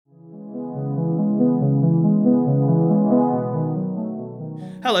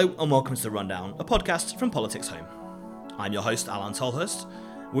Hello and welcome to The Rundown, a podcast from Politics Home. I'm your host, Alan Tolhurst.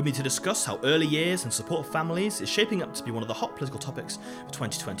 With me to discuss how early years and support of families is shaping up to be one of the hot political topics of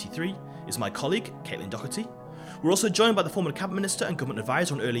 2023 is my colleague, Caitlin Doherty. We're also joined by the former Cabinet Minister and Government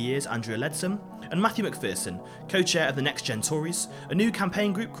Advisor on Early Years, Andrea Leadsom, and Matthew McPherson, co-chair of the Next Gen Tories, a new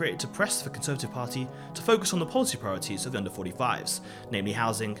campaign group created to press the Conservative Party to focus on the policy priorities of the under 45s, namely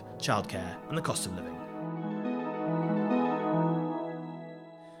housing, childcare and the cost of living.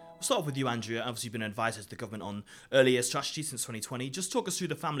 We'll start off with you, Andrea. Obviously, you've been an advisor to the government on early years strategy since 2020. Just talk us through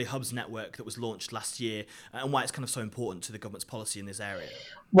the Family Hubs network that was launched last year and why it's kind of so important to the government's policy in this area.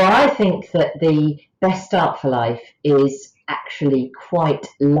 Well, I think that the Best Start for Life is actually quite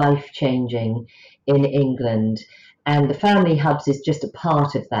life-changing in England, and the Family Hubs is just a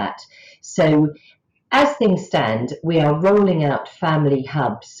part of that. So as things stand, we are rolling out Family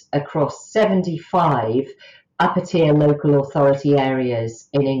Hubs across 75 upper tier local authority areas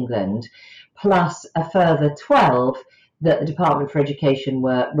in England, plus a further 12 that the Department for Education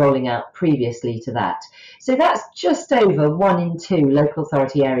were rolling out previously to that. So that's just over 1 in 2 local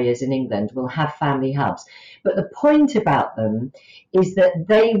authority areas in England will have family hubs. But the point about them is that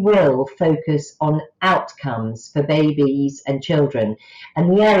they will focus on outcomes for babies and children.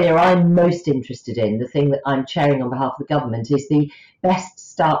 And the area I'm most interested in, the thing that I'm chairing on behalf of the government, is the Best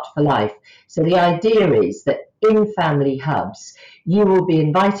Start for Life. So the idea is that in family hubs, you will be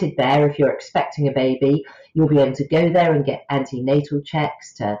invited there if you're expecting a baby. You'll be able to go there and get antenatal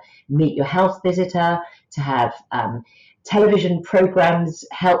checks, to meet your health visitor, to have television programs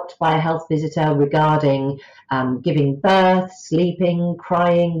helped by a health visitor regarding giving birth, sleeping,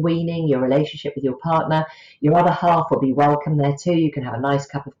 crying, weaning, your relationship with your partner. Your other half will be welcome there too. You can have a nice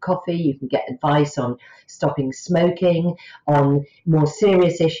cup of coffee. You can get advice on stopping smoking, on more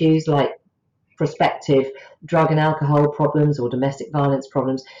serious issues like prospective drug and alcohol problems or domestic violence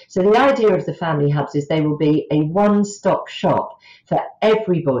problems. So the idea of the family hubs is they will be a one-stop shop for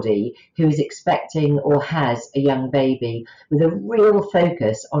everybody who is expecting or has a young baby, with a real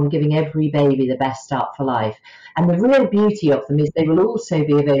focus on giving every baby the best start for life. And the real beauty of them is they will also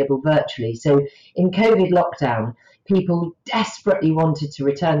be available virtually. So in COVID lockdown, people desperately wanted to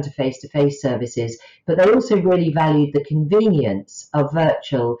return to face-to-face services, but they also really valued the convenience of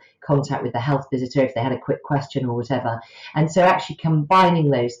virtual contact with the health visitor if they had a quick question or whatever. And so actually combining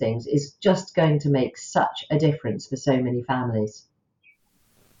those things is just going to make such a difference for so many families.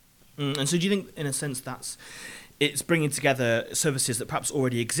 And so do you think, in a sense, it's bringing together services that perhaps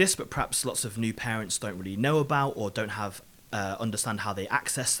already exist, but perhaps lots of new parents don't really know about or don't have understand how they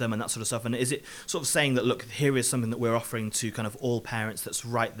access them and that sort of stuff? And is it sort of saying that, look, here is something that we're offering to kind of all parents that's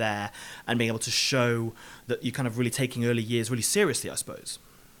right there, and being able to show that you're kind of really taking early years really seriously, I suppose?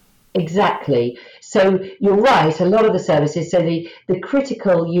 Exactly. So you're right, a lot of the services, so the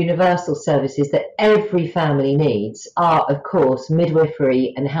critical universal services that every family needs are, of course,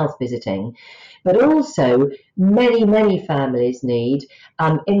 midwifery and health visiting. But also, many families need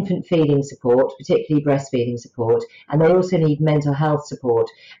infant feeding support, particularly breastfeeding support, and they also need mental health support.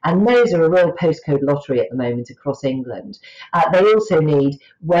 And those are a real postcode lottery at the moment across England. They also need,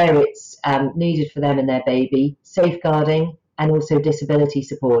 where it's needed for them and their baby, safeguarding and also disability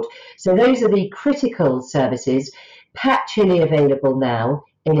support. So those are the critical services, patchily available now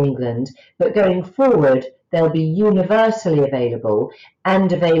in England, but going forward, they'll be universally available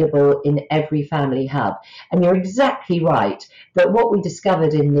and available in every family hub. And you're exactly right that what we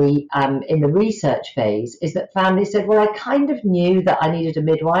discovered in the research phase is that families said, well, I kind of knew that I needed a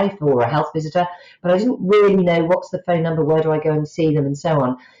midwife or a health visitor, but I didn't really know what's the phone number, where do I go and see them, and so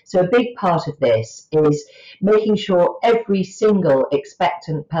on. So a big part of this is making sure every single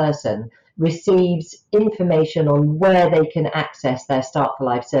expectant person receives information on where they can access their Start for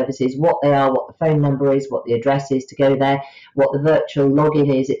Life services, what they are, what the phone number is, what the address is to go there, what the virtual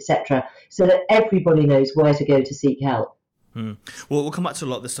login is, etc., so that everybody knows where to go to seek help. Well, we'll come back to a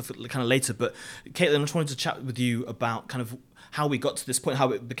lot of this stuff kind of later, but Caitlin, I just wanted to chat with you about kind of how we got to this point,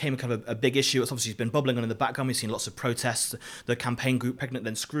 how it became kind of a big issue. It's obviously been bubbling on in the background. We've seen lots of protests. The campaign group Pregnant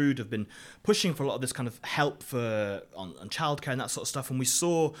Then Screwed have been pushing for a lot of this kind of help on childcare and that sort of stuff. And we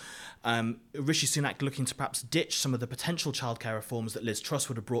saw Rishi Sunak looking to perhaps ditch some of the potential childcare reforms that Liz Truss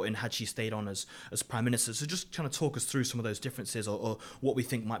would have brought in had she stayed on as Prime Minister. So just trying to talk us through some of those differences or what we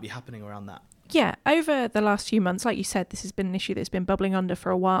think might be happening around that. Yeah, over the last few months, like you said, this has been an issue that's been bubbling under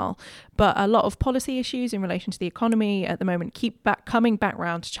for a while, but a lot of policy issues in relation to the economy at the moment keep coming back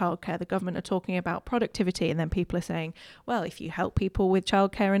round to childcare. The government are talking about productivity, and then people are saying, well, if you help people with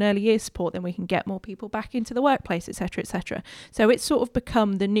childcare and early years support, then we can get more people back into the workplace, etc., etc. So it's sort of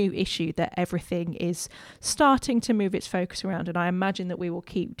become the new issue that everything is starting to move its focus around, and I imagine that we will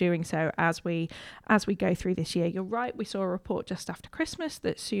keep doing so as we go through this year. You're right, we saw a report just after Christmas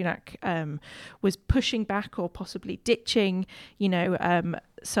that Sunak was pushing back or possibly ditching,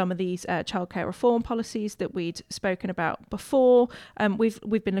 some of these childcare reform policies that we'd spoken about before.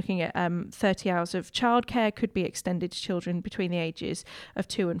 We've been looking at 30 hours of childcare could be extended to children between the ages of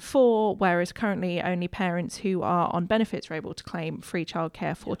 2 and 4, whereas currently only parents who are on benefits are able to claim free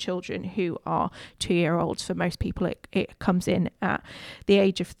childcare for children who are 2-year-olds. For most people, it comes in at the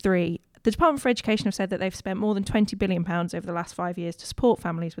age of 3. The Department for Education have said that they've spent more than £20 billion over the last 5 years to support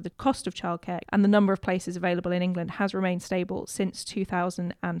families with the cost of childcare, and the number of places available in England has remained stable since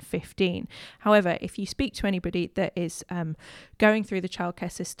 2015. However, if you speak to anybody that is going through the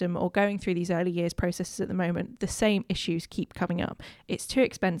childcare system or going through these early years processes at the moment, the same issues keep coming up. It's too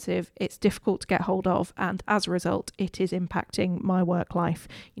expensive, it's difficult to get hold of, and as a result, it is impacting my work life.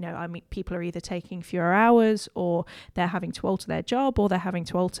 People are either taking fewer hours, or they're having to alter their job, or they're having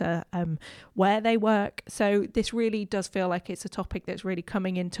to alter where they work. So this really does feel like it's a topic that's really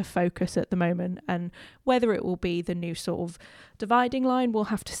coming into focus at the moment, and whether it will be the new sort of dividing line, we'll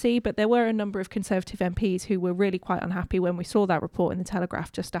have to see. But there were a number of Conservative MPs who were really quite unhappy when we saw that report in the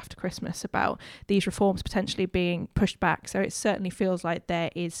Telegraph just after Christmas about these reforms potentially being pushed back. So it certainly feels like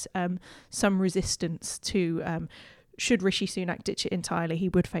there is some resistance to should Rishi Sunak ditch it entirely, he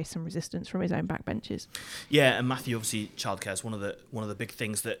would face some resistance from his own backbenchers. Yeah, and Matthew, obviously, childcare is one of the big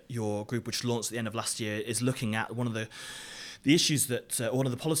things that your group, which launched at the end of last year, is looking at. One of the issues that, one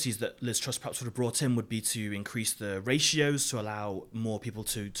of the policies that Liz Truss perhaps would have brought in would be to increase the ratios to allow more people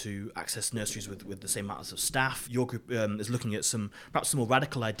to access nurseries with the same amounts of staff. Your group is looking at perhaps some more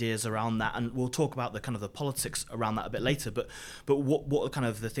radical ideas around that, and we'll talk about the politics around that a bit later. But what are kind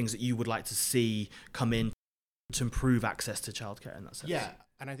of the things that you would like to see come in to improve access to childcare in that sense? Yeah,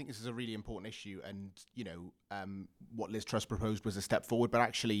 and I think this is a really important issue, and what Liz Truss proposed was a step forward, but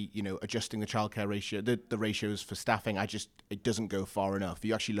actually adjusting the childcare ratio, the ratios for staffing, it doesn't go far enough. If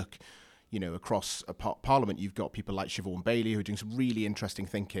you actually look across Parliament, you've got people like Siobhan Bailey who are doing some really interesting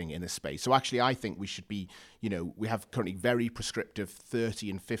thinking in this space. So actually, I think we should be, we have currently very prescriptive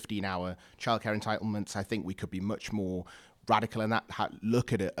 30 and 15-hour childcare entitlements. I think we could be much more radical in that,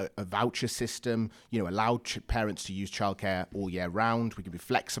 look at a voucher system, allow parents to use childcare all year round. We can be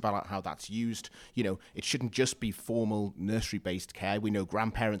flexible about how that's used. It shouldn't just be formal nursery-based care. We know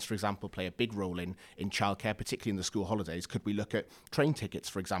grandparents, for example, play a big role in childcare, particularly in the school holidays. Could we look at train tickets,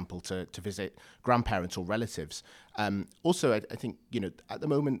 for example, to visit grandparents or relatives? Also, I think, at the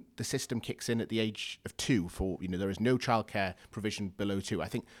moment, the system kicks in at the age of 2 for, there is no childcare provision below 2. I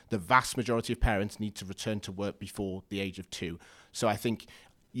think the vast majority of parents need to return to work before the age of 2. So I think,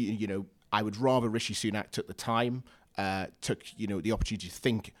 I would rather Rishi Sunak took the time, took, the opportunity to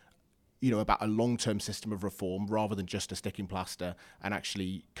think, about a long-term system of reform rather than just a sticking plaster, and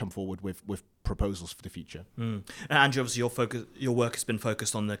actually come forward with proposals for the future. And Andrew, obviously your work has been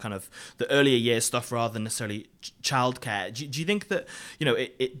focused on the kind of the earlier years stuff rather than necessarily childcare. Do you think that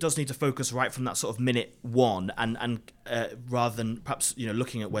it does need to focus right from that sort of minute 1 and rather than perhaps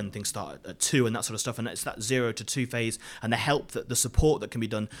looking at when things start at 2 and that sort of stuff, and it's that 0 to 2 phase, and the support that can be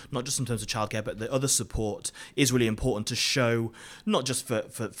done not just in terms of childcare but the other support is really important to show, not just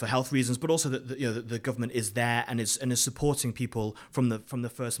for health reasons but also that the government is there and is supporting people from the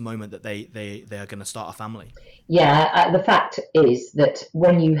first moment that they are going to start a family. Yeah, the fact is that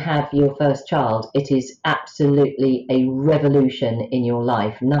when you have your first child, it is absolutely a revolution in your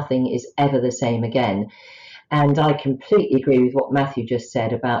life. Nothing is ever the same again. And I completely agree with what Matthew just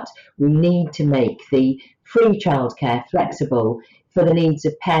said about we need to make the free childcare flexible for the needs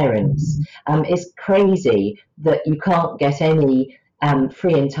of parents. It's crazy that you can't get any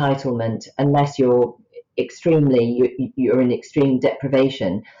free entitlement unless you're in extreme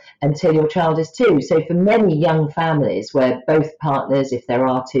deprivation until your child is 2. So for many young families where both partners, if there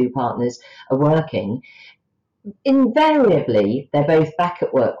are 2 partners, are working, invariably they're both back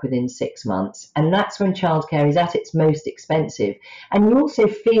at work within 6 months, and that's when childcare is at its most expensive. And you also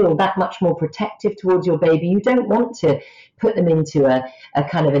feel that much more protective towards your baby. You don't want to put them into a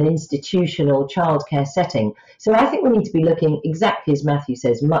kind of an institutional childcare setting. So I think we need to be looking, exactly as Matthew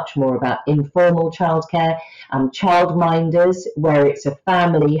says, much more about informal childcare, childminders, where it's a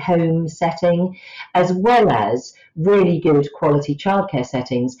family home setting, as well as really good quality childcare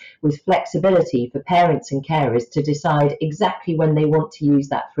settings with flexibility for parents and carers to decide exactly when they want to use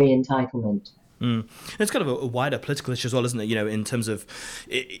that free entitlement. It's kind of a wider political issue as well, isn't it? In terms of,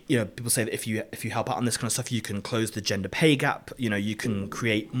 people say that if you help out on this kind of stuff, you can close the gender pay gap. You can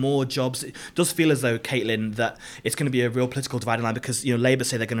create more jobs. It does feel as though, Caitlin, that it's going to be a real political dividing line because Labour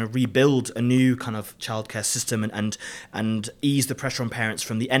say they're going to rebuild a new kind of childcare system and ease the pressure on parents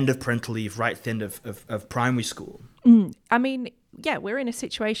from the end of parental leave right to the end of primary school. I mean, yeah, we're in a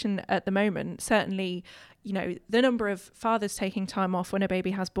situation at the moment, certainly. The number of fathers taking time off when a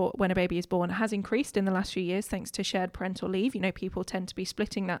baby is born has increased in the last few years thanks to shared parental leave. People tend to be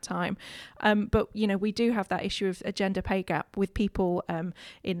splitting that time. But we do have that issue of a gender pay gap with people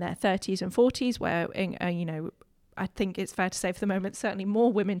in their 30s and 40s where, I think it's fair to say for the moment, certainly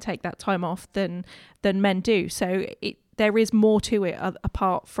more women take that time off than men do. So there is more to it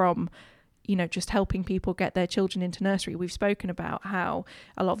apart from just helping people get their children into nursery. We've spoken about how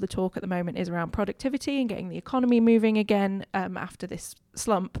a lot of the talk at the moment is around productivity and getting the economy moving again after this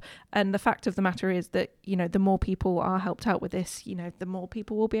slump. And the fact of the matter is that, the more people are helped out with this, the more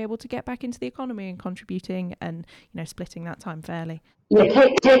people will be able to get back into the economy and contributing and, splitting that time fairly. Yeah,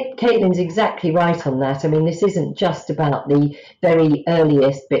 Caitlin's exactly right on that. I mean, this isn't just about the very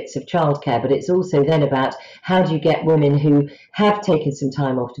earliest bits of childcare, but it's also then about how do you get women who have taken some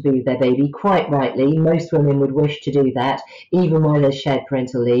time off to be with their baby. Quite rightly, most women would wish to do that, even while there's shared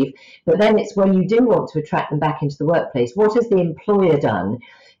parental leave. But then it's when you do want to attract them back into the workplace, what has the employer done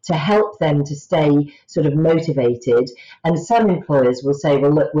to help them to stay sort of motivated? And some employers will say,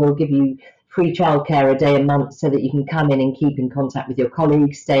 well, look, we'll give you free childcare a day a month so that you can come in and keep in contact with your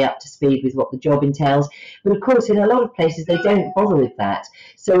colleagues, stay up to speed with what the job entails. But of course, in a lot of places, they don't bother with that.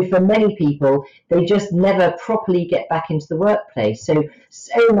 So for many people, they just never properly get back into the workplace. So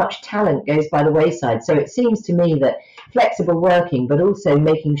much talent goes by the wayside. So it seems to me that flexible working, but also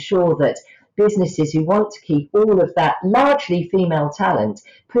making sure that businesses who want to keep all of that largely female talent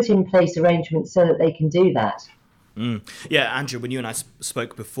put in place arrangements so that they can do that. Yeah, Andrew, when you and I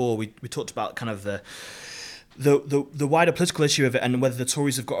spoke before, we talked about kind of the wider political issue of it and whether the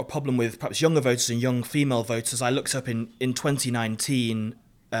Tories have got a problem with perhaps younger voters and young female voters. I looked up in 2019,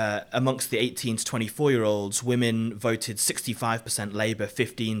 amongst the 18 to 24-year-olds, women voted 65% Labour,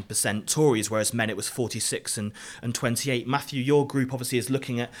 15% Tories, whereas men it was 46 and 28. Matthew, your group obviously is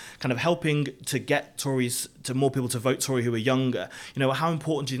looking at kind of helping to get Tories, to more people to vote Tory who are younger. How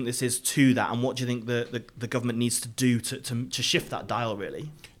important do you think this is to that, and what do you think the government needs to do to shift that dial,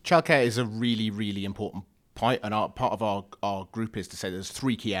 really? Childcare is a really, really important point, and part of our group is to say there's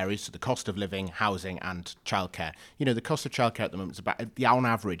three key areas: so the cost of living, housing, and childcare. The cost of childcare at the moment is on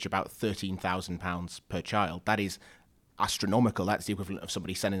average about £13,000 per child. That is astronomical. That's the equivalent of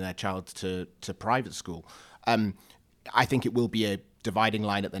somebody sending their child to private school. I think it will be a dividing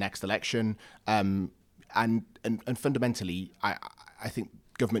line at the next election, and fundamentally, I think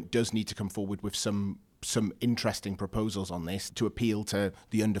government does need to come forward with some interesting proposals on this to appeal to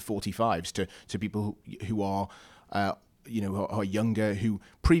the under 45s, to people who are who are younger, who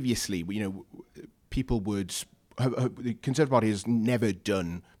previously people would the Conservative Party has never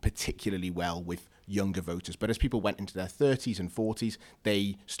done particularly well with younger voters, but as people went into their 30s and 40s,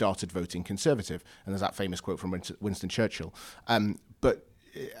 they started voting Conservative, and there's that famous quote from Winston Churchill. But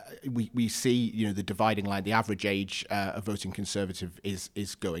we see, the dividing line. The average age of voting Conservative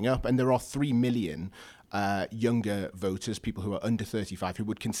is going up, and there are 3 million younger voters, people who are under 35, who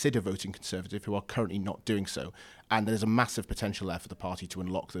would consider voting Conservative, who are currently not doing so. And there's a massive potential there for the party to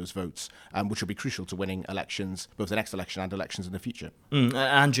unlock those votes, which will be crucial to winning elections, both the next election and elections in the future.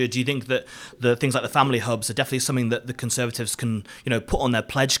 Andrew, do you think that the things like the family hubs are definitely something that the Conservatives can, put on their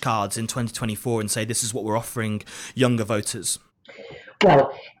pledge cards in 2024 and say this is what we're offering younger voters?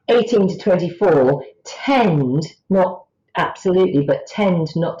 Well, 18 to 24 tend, not absolutely, but tend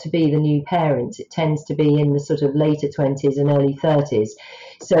not to be the new parents. It tends to be in the sort of later 20s and early 30s.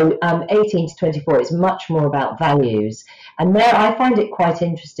 So 18 to 24 is much more about values. And there I find it quite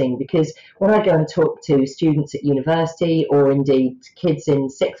interesting, because when I go and talk to students at university, or indeed kids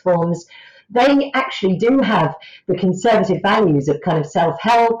in sixth forms, they actually do have the Conservative values of kind of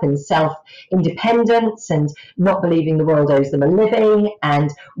self-help and self-independence and not believing the world owes them a living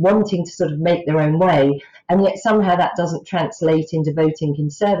and wanting to sort of make their own way. And yet somehow that doesn't translate into voting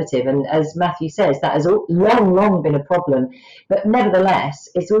Conservative. And as Matthew says, that has long been a problem. But nevertheless,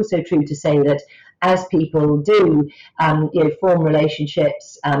 it's also true to say that as people do form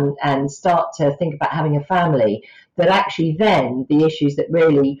relationships and start to think about having a family, that actually then the issues that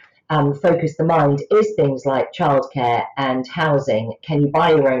really focus the mind is things like childcare and housing. Can you buy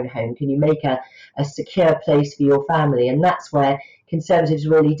your own home? Can you make a secure place for your family? And that's where Conservatives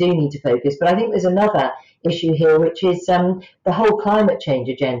really do need to focus. But I think there's another issue here, which is the whole climate change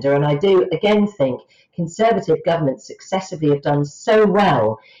agenda. And I do again think Conservative governments successively have done so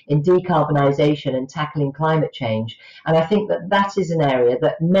well in decarbonisation and tackling climate change. And I think that is an area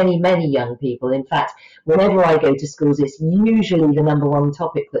that many, many young people, in fact, whenever I go to schools, it's usually the number one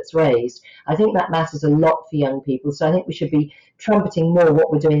topic that's raised. I think that matters a lot for young people. So I think we should be trumpeting more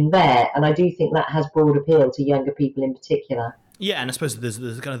what we're doing there. And I do think that has broad appeal to younger people in particular. Yeah, and I suppose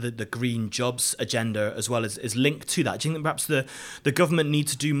there's kind of the green jobs agenda as well is linked to that. Do you think that perhaps the government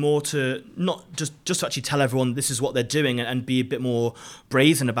needs to do more to not just to actually tell everyone this is what they're doing and be a bit more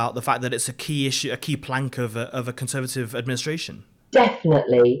brazen about the fact that it's a key issue, a key plank of a Conservative administration?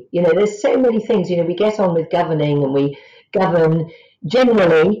 Definitely. There's so many things. We get on with governing and we govern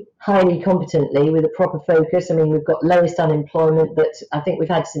generally highly competently with a proper focus. I mean, we've got lowest unemployment that I think we've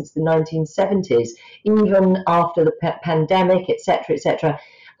had since the 1970s, even after the pandemic, etc.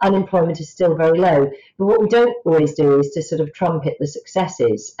 Unemployment is still very low. But what we don't always do is to sort of trumpet the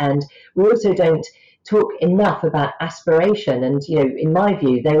successes. And we also don't talk enough about aspiration. And, in my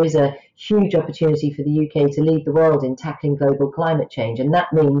view, there is a huge opportunity for the UK to lead the world in tackling global climate change. And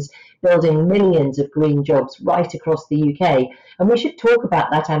that means building millions of green jobs right across the UK. And we should talk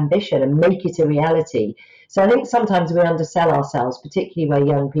about that ambition and make it a reality. So I think sometimes we undersell ourselves, particularly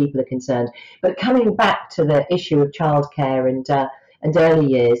where young people are concerned. But coming back to the issue of childcare and early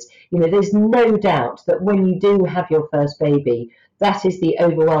years, there's no doubt that when you do have your first baby, that is the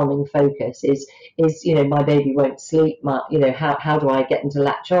overwhelming focus is my baby won't sleep, how do I get them to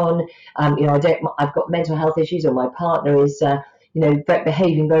latch on? I've got mental health issues, or my partner is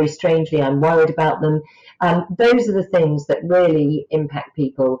behaving very strangely, I'm worried about them. Those are the things that really impact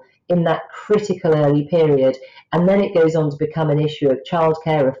people in that critical early period. And then it goes on to become an issue of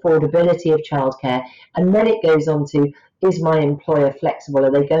childcare, affordability of childcare. And then it goes on to, is my employer flexible?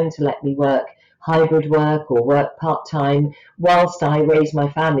 Are they going to let me work hybrid work or work part-time whilst I raise my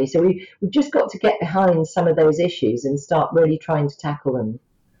family? So we've just got to get behind some of those issues and start really trying to tackle them.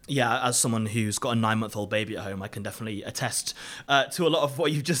 Yeah, as someone who's got a 9-month-old baby at home, I can definitely attest to a lot of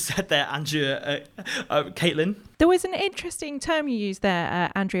what you've just said there, Andrea. Caitlin? There was an interesting term you used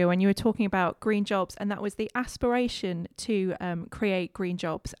there, Andrea, when you were talking about green jobs, and that was the aspiration to create green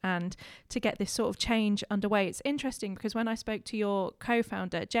jobs and to get this sort of change underway. It's interesting because when I spoke to your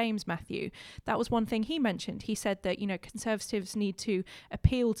co-founder, James Matthew, that was one thing he mentioned. He said that, Conservatives need to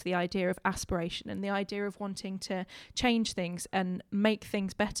appeal to the idea of aspiration and the idea of wanting to change things and make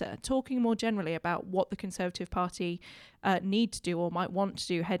things better. Talking more generally about what the Conservative Party need to do or might want to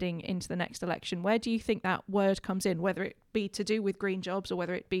do heading into the next election, where do you think that word comes in, whether it be to do with green jobs or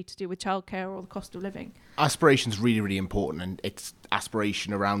whether it be to do with childcare or the cost of living? Aspiration's really, really important, and it's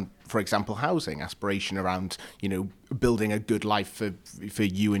aspiration around, for example, housing, aspiration around, building a good life for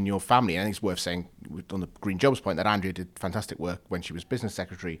you and your family. And I think it's worth saying on the green jobs point that Andrea did fantastic work when she was business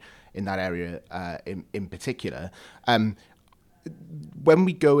secretary in that area in particular. When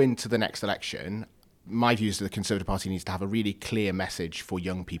we go into the next election, my view is that the Conservative Party needs to have a really clear message for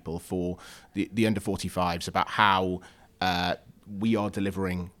young people, for the under 45s, about how we are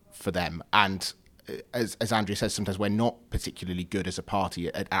delivering for them. And as Andrea says, sometimes we're not particularly good as a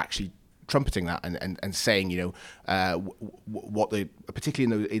party at actually trumpeting that and saying, what the,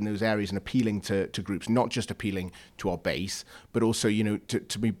 particularly in those areas, and appealing to groups, not just appealing to our base, but also,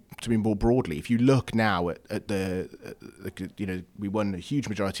 to be more broadly. If you look now at the we won a huge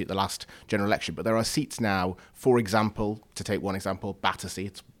majority at the last general election, but there are seats now, for example, to take one example, Battersea,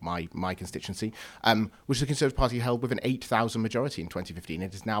 it's my constituency, which the Conservative Party held with an 8,000 majority in 2015.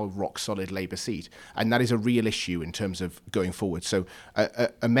 It is now a rock-solid Labour seat, and that is a real issue in terms of going forward. So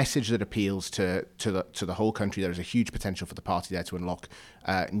a message that appeals to the whole country. There is a huge potential for the party there to unlock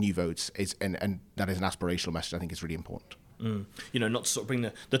new votes, and that is an aspirational message I think is really important. Not to sort of bring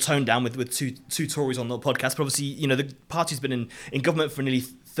the tone down with two Tories on the podcast, but obviously, the party's been in government for nearly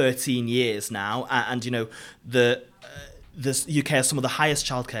 13 years now, and the UK has some of the highest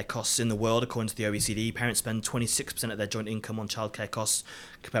childcare costs in the world, according to the OECD. Parents spend 26% of their joint income on childcare costs,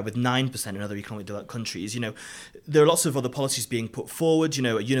 compared with 9% in other economically developed countries. There are lots of other policies being put forward.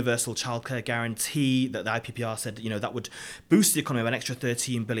 A universal childcare guarantee that the IPPR said, that would boost the economy by an extra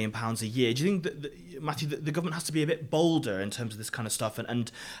 £13 billion a year. Do you think that, Matthew, the government has to be a bit bolder in terms of this kind of stuff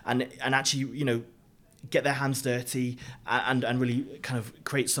and actually, get their hands dirty and really kind of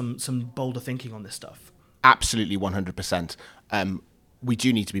create some bolder thinking on this stuff? Absolutely, 100%. We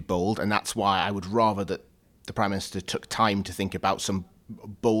do need to be bold, and that's why I would rather that the Prime Minister took time to think about some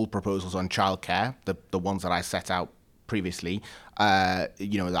bold proposals on childcare, the ones that I set out previously, that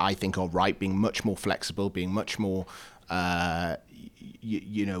I think are right, being much more flexible, being much more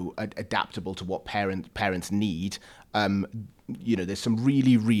adaptable to what parents need. There's some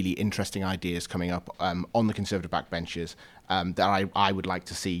really, really interesting ideas coming up on the Conservative backbenches that I would like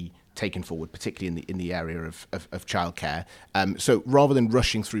to see taken forward, particularly in the area of childcare. So rather than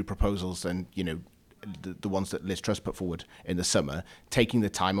rushing through proposals and the ones that Liz Truss put forward in the summer, taking the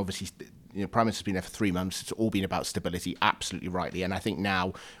time, obviously. Prime Minister's been there for 3 months. It's all been about stability, absolutely rightly. And I think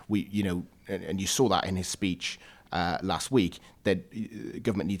now and you saw that in his speech last week, that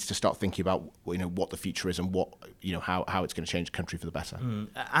government needs to start thinking about what the future is and what how it's going to change the country for the better.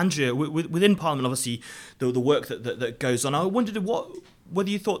 Andrea, within Parliament, obviously the work that goes on. I wondered whether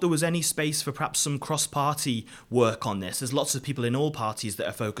you thought there was any space for perhaps some cross-party work on this. There's lots of people in all parties that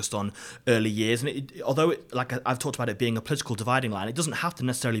are focused on early years, and although I've talked about it being a political dividing line, it doesn't have to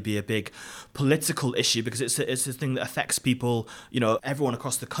necessarily be a big political issue because it's a thing that affects people, everyone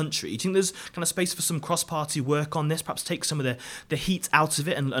across the country. Do you think there's kind of space for some cross-party work on this? Perhaps take some of the heat out of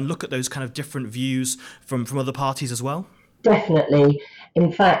it and look at those kind of different views from other parties as well? Definitely.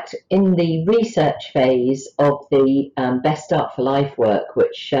 In fact, in the research phase of the Best Start for Life work,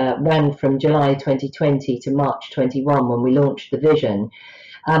 which ran from July 2020 to March 21 when we launched the vision,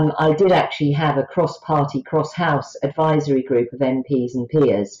 I did actually have a cross-party, cross-house advisory group of MPs and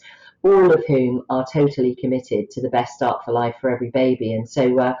peers, all of whom are totally committed to the Best Start for Life for every baby. And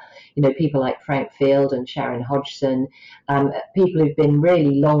so, people like Frank Field and Sharon Hodgson, people who've been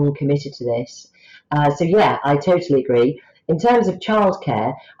really long committed to this. So yeah, I totally agree. In terms of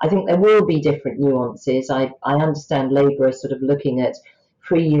childcare, I think there will be different nuances. I understand Labour are sort of looking at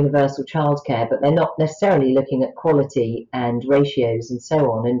free universal childcare, but they're not necessarily looking at quality and ratios and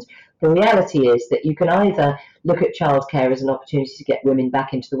so on. And the reality is that you can either look at childcare as an opportunity to get women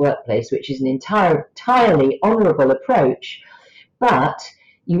back into the workplace, which is an entirely honourable approach, but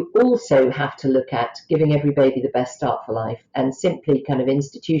you also have to look at giving every baby the best start for life and simply kind of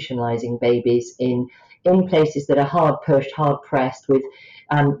institutionalising babies in places that are hard pushed, hard pressed with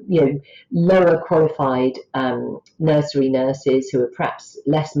lower qualified nursery nurses who are perhaps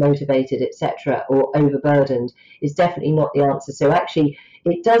less motivated, etc., or overburdened is definitely not the answer. So actually,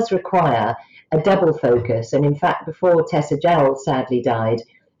 it does require a double focus. And in fact, before Tessa Gerald sadly died,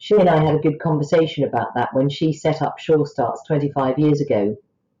 she and I had a good conversation about that when she set up Sure Starts 25 years ago.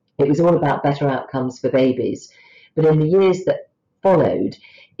 It was all about better outcomes for babies. But in the years that followed,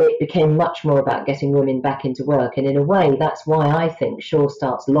 it became much more about getting women back into work. And in a way, that's why I think Sure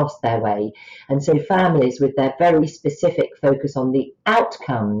Starts lost their way. And so families with their very specific focus on the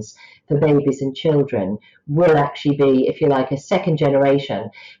outcomes for babies and children will actually be, if you like, a second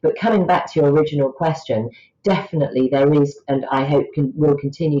generation. But coming back to your original question, definitely there is, and I hope will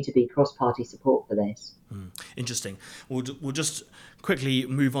continue to be, cross-party support for this. Interesting. We'll just quickly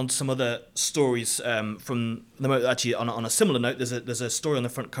move on to some other stories from the moment. Actually, on a similar note, there's a story on the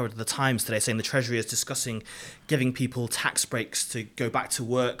front cover of the Times today saying the Treasury is discussing giving people tax breaks to go back to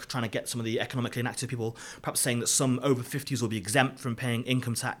work, trying to get some of the economically inactive people, perhaps saying that some over 50s will be exempt from paying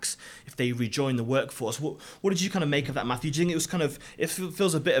income tax if they rejoin the workforce. What did you kind of make of that, Matthew? Do you think it was kind of, it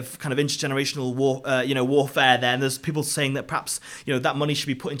feels a bit of kind of intergenerational warfare there, and there's people saying that perhaps that money should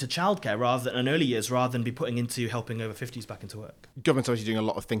be put into childcare rather than in early years rather than be putting into helping over 50s back into work? Government's obviously doing a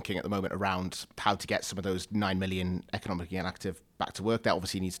lot of thinking at the moment around how to get some of those 9 million economically inactive back to work. That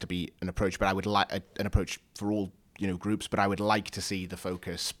obviously needs to be an approach, but I would like an approach for all groups. But I would like to see the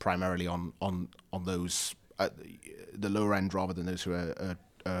focus primarily on those at the lower end rather than those who are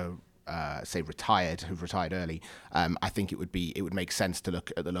say who've retired early. I think it would make sense to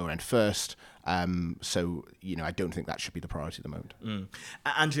look at the lower end first. So I don't think that should be the priority at the moment.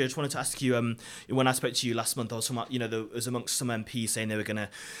 Andrea, I just wanted to ask you, when I spoke to you last month, I was there was amongst some MPs saying they were going to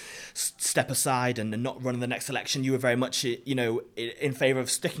step aside and not run in the next election. You were very much in favour of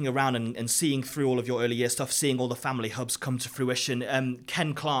sticking around and seeing through all of your early year stuff, seeing all the family hubs come to fruition.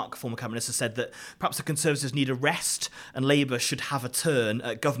 Ken Clarke, former Cabinet Minister, said that perhaps the Conservatives need a rest and Labour should have a turn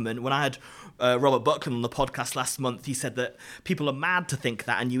at government. When I had Robert Buckland on the podcast last month, he said that people are mad to think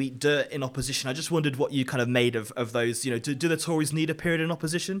that and you eat dirt in opposition. I just wondered what you kind of made of those. Do the Tories need a period in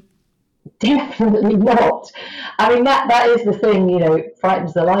opposition? Definitely not. I mean, that is the thing,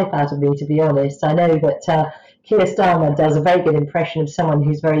 frightens the life out of me, to be honest. I know that Keir Starmer does a very good impression of someone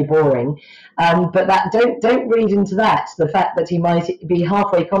who's very boring, but that don't read into that the fact that he might be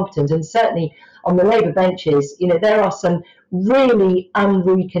halfway competent. And certainly on the Labour benches, there are some really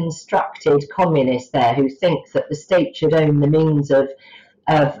unreconstructed communists there who think that the state should own the means of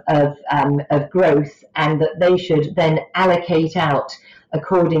growth and that they should then allocate out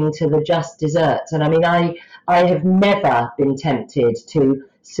according to the just deserts. And I mean, I have never been tempted to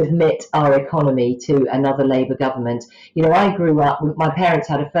submit our economy to another Labour government. You know, I grew up, my parents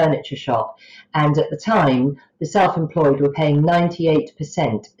had a furniture shop, and at the time, the self-employed were paying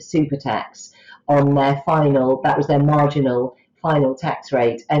 98% super tax on their final, that was their marginal final tax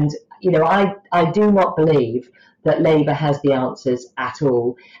rate. And, you know, I do not believe that Labour has the answers at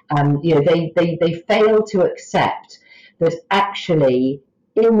all. You know, they fail to accept that actually,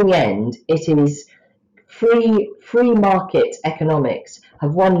 in the end, it is free market economics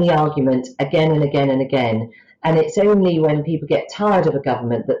have won the argument again and again and again. And it's only when people get tired of a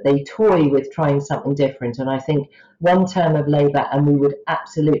government that they toy with trying something different. And I think one term of Labour and we would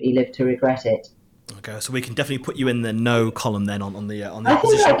absolutely live to regret it. Okay, so we can definitely put you in the no column then on the I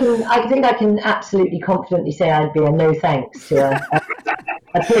opposition. I think I can absolutely confidently say I'd be a no thanks to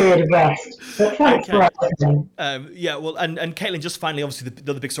a period of rest. But thanks for asking. Yeah, well, and Caitlin, just finally, obviously,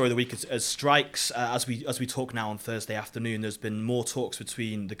 the other big story of the week is strikes. As we talk now on Thursday afternoon, there's been more talks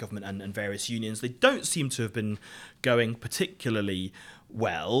between the government and various unions. They don't seem to have been going particularly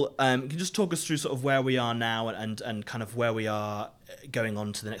well. Can you just talk us through sort of where we are now and kind of where we are going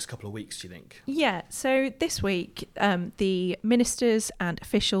on to the next couple of weeks, do you think? Yeah, so this week, the ministers and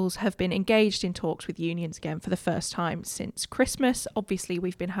officials have been engaged in talks with unions again for the first time since Christmas. Obviously,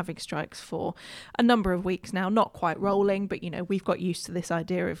 we've been having strikes for a number of weeks now, not quite rolling, but, you know, we've got used to this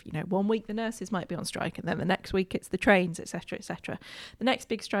idea of, you know, one week the nurses might be on strike and then the next week it's the trains, etc., etc. The next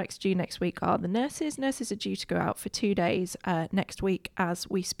big strikes due next week are the nurses. Nurses are due to go out for 2 days next week as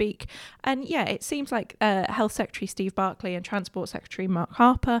we speak. And yeah, it seems like Health Secretary Steve Barclay and Transport Secretary Mark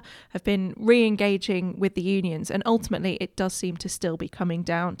Harper have been re-engaging with the unions, and ultimately it does seem to still be coming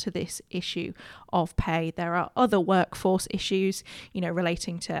down to this issue of pay. There are other workforce issues, you know,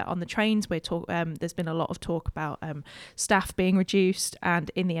 relating to on the trains. There's been a lot of talk about staff being reduced, and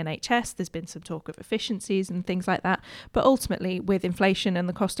in the NHS there's been some talk of efficiencies and things like that. But ultimately, with inflation and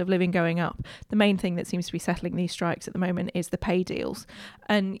the cost of living going up, the main thing that seems to be settling these strikes at the moment is the pay deals.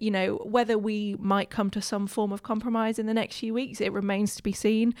 And, you know, whether we might come to some form of compromise in the next few weeks, it remains to be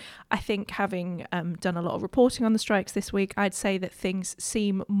seen. I think having done a lot of reporting on the strikes this week, I'd say that things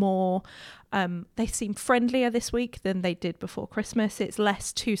seem more they seem friendlier this week than they did before Christmas. It's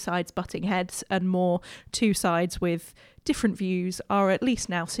less two sides butting heads and more two sides with different views are at least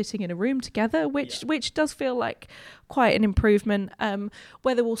now sitting in a room together, which does feel like quite an improvement.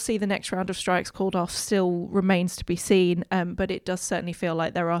 Whether we'll see the next round of strikes called off still remains to be seen, but it does certainly feel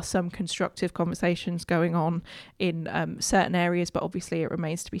like there are some constructive conversations going on in certain areas, but obviously it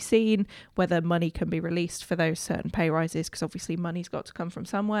remains to be seen whether money can be released for those certain pay rises, because obviously money's got to come from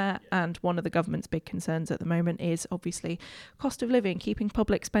somewhere, and one of the government's big concerns at the moment is obviously cost of living, keeping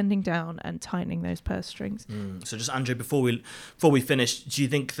public spending down and tightening those purse strings. So just Andrew, before we finish, do you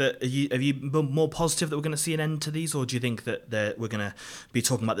think that have you been more positive that we're going to see an end to these, or do you think that we're going to be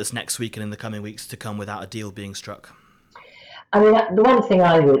talking about this next week and in the coming weeks to come without a deal being struck? I mean, the one thing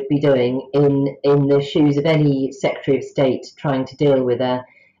I would be doing in the shoes of any Secretary of State trying to deal with a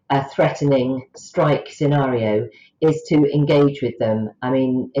threatening strike scenario is to engage with them. I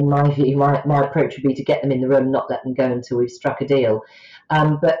mean, in my view, my approach would be to get them in the room, not let them go until we've struck a deal.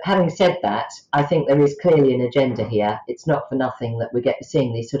 But having said that, I think there is clearly an agenda here. It's not for nothing that we're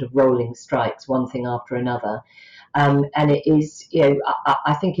seeing these sort of rolling strikes, one thing after another. And it is, you know,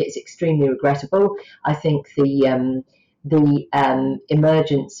 I think it's extremely regrettable. I think the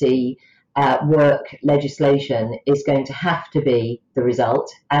emergency work legislation is going to have to be the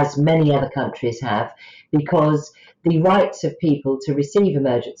result, as many other countries have, because the rights of people to receive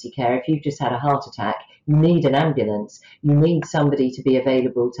emergency care, if you've just had a heart attack, you need an ambulance, you need somebody to be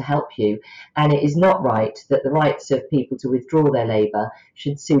available to help you. And it is not right that the rights of people to withdraw their labour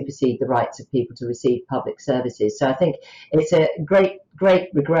should supersede the rights of people to receive public services. So I think it's a great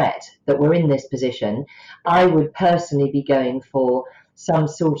regret that we're in this position. I would personally be going for some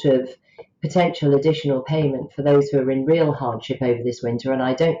sort of potential additional payment for those who are in real hardship over this winter, and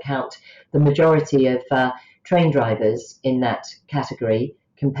I don't count the majority of train drivers in that category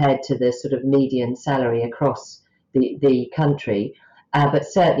compared to the sort of median salary across the country. But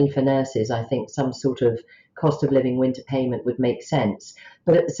certainly for nurses, I think some sort of cost of living winter payment would make sense.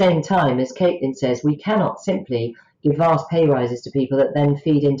 But at the same time, as Caitlin says, we cannot simply give vast pay rises to people that then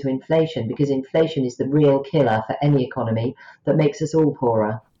feed into inflation, because inflation is the real killer for any economy that makes us all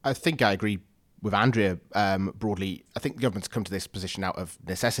poorer. I think I agree with Andrea broadly. I think the government's come to this position out of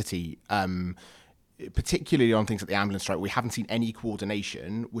necessity, particularly on things like the ambulance strike. We haven't seen any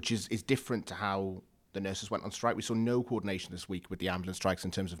coordination, which is different to how the nurses went on strike. We saw no coordination this week with the ambulance strikes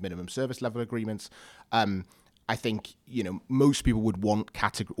in terms of minimum service level agreements. And I think, most people would want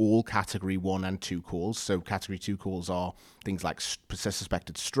all category 1 and 2 calls. So category 2 calls are things like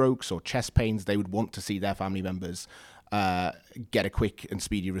suspected strokes or chest pains. They would want to see their family members get a quick and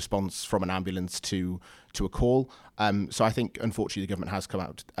speedy response from an ambulance to a call. So I think, unfortunately, the government has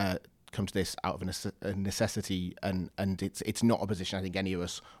come to this out of a necessity, and it's not a position I think any of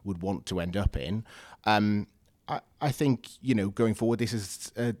us would want to end up in. I think, going forward, this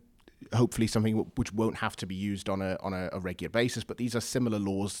is hopefully something which won't have to be used on a regular basis, but these are similar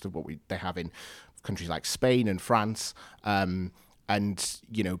laws to what they have in countries like Spain and France. But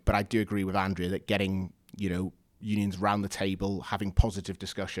I do agree with Andrea that getting, unions round the table, having positive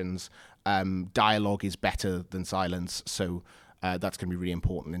discussions, dialogue is better than silence. So that's going to be really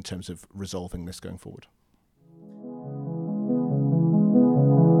important in terms of resolving this going forward.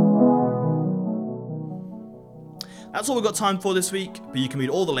 That's all we've got time for this week, but you can read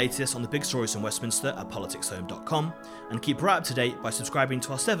all the latest on the big stories from Westminster at politicshome.com and keep right up to date by subscribing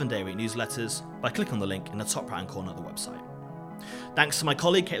to our 7-day-a-week newsletters by clicking on the link in the top right-hand corner of the website. Thanks to my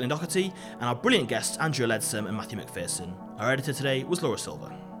colleague Caitlin Doherty and our brilliant guests Andrea Leadsom and Matthew McPherson. Our editor today was Laura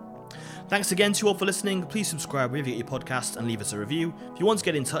Silver. Thanks again to you all for listening. Please subscribe wherever you get your podcast and leave us a review. If you want to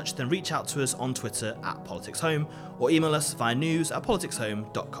get in touch, then reach out to us on Twitter at politicshome or email us via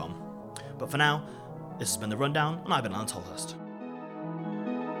news@politicshome.com. But for now, this has been The Rundown, and I've been Alan Tolhurst.